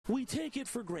We take it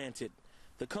for granted,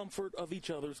 the comfort of each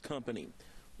other's company.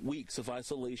 Weeks of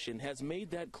isolation has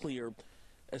made that clear,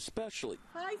 especially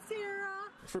Hi, Sarah.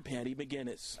 For Patty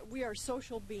McGinnis. We are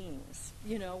social beings.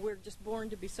 You know, we're just born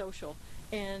to be social,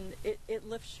 and it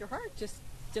lifts your heart just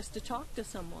to talk to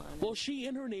someone. While she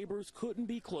and her neighbors couldn't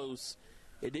be close,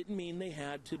 it didn't mean they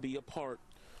had to be apart.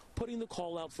 Putting the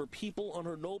call out for people on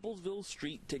her Noblesville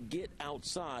street to get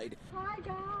outside. Hi,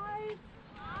 guys.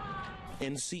 Hi.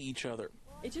 And see each other.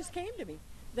 It just came to me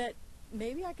that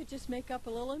maybe I could just make up a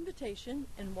little invitation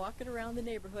and walk it around the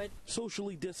neighborhood.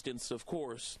 Socially distanced, of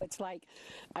course. It's like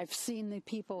I've seen the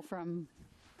people from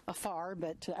afar,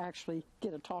 but to actually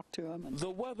get to talk to them. The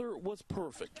weather was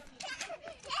perfect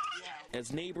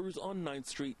as neighbors on 9th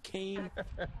Street came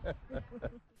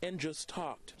and just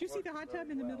talked. Did you see the hot tub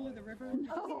in the middle of the river?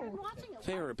 No.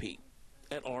 Therapy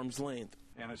at arm's length.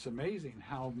 And it's amazing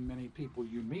how many people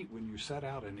you meet when you set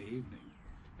out in the evening.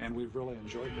 And we've really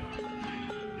enjoyed that.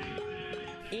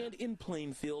 And in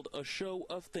Plainfield, a show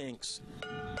of thanks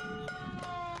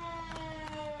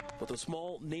with a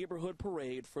small neighborhood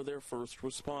parade for their first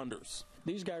responders.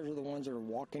 These guys are the ones that are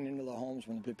walking into the homes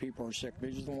when the people are sick.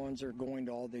 These are the ones that are going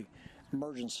to all the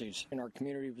emergencies. And our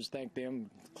community was thank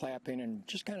them, clapping, and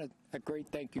just kind of a great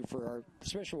thank you for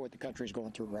especially what the country is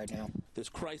going through right now. This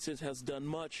crisis has done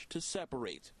much to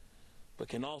separate, but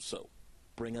can also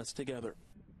bring us together.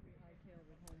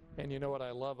 And you know what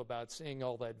I love about seeing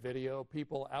all that video?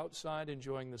 People outside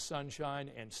enjoying the sunshine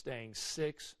and staying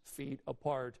 6 feet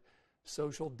apart.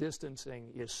 Social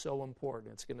distancing is so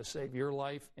important. It's going to save your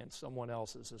life and someone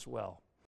else's as well.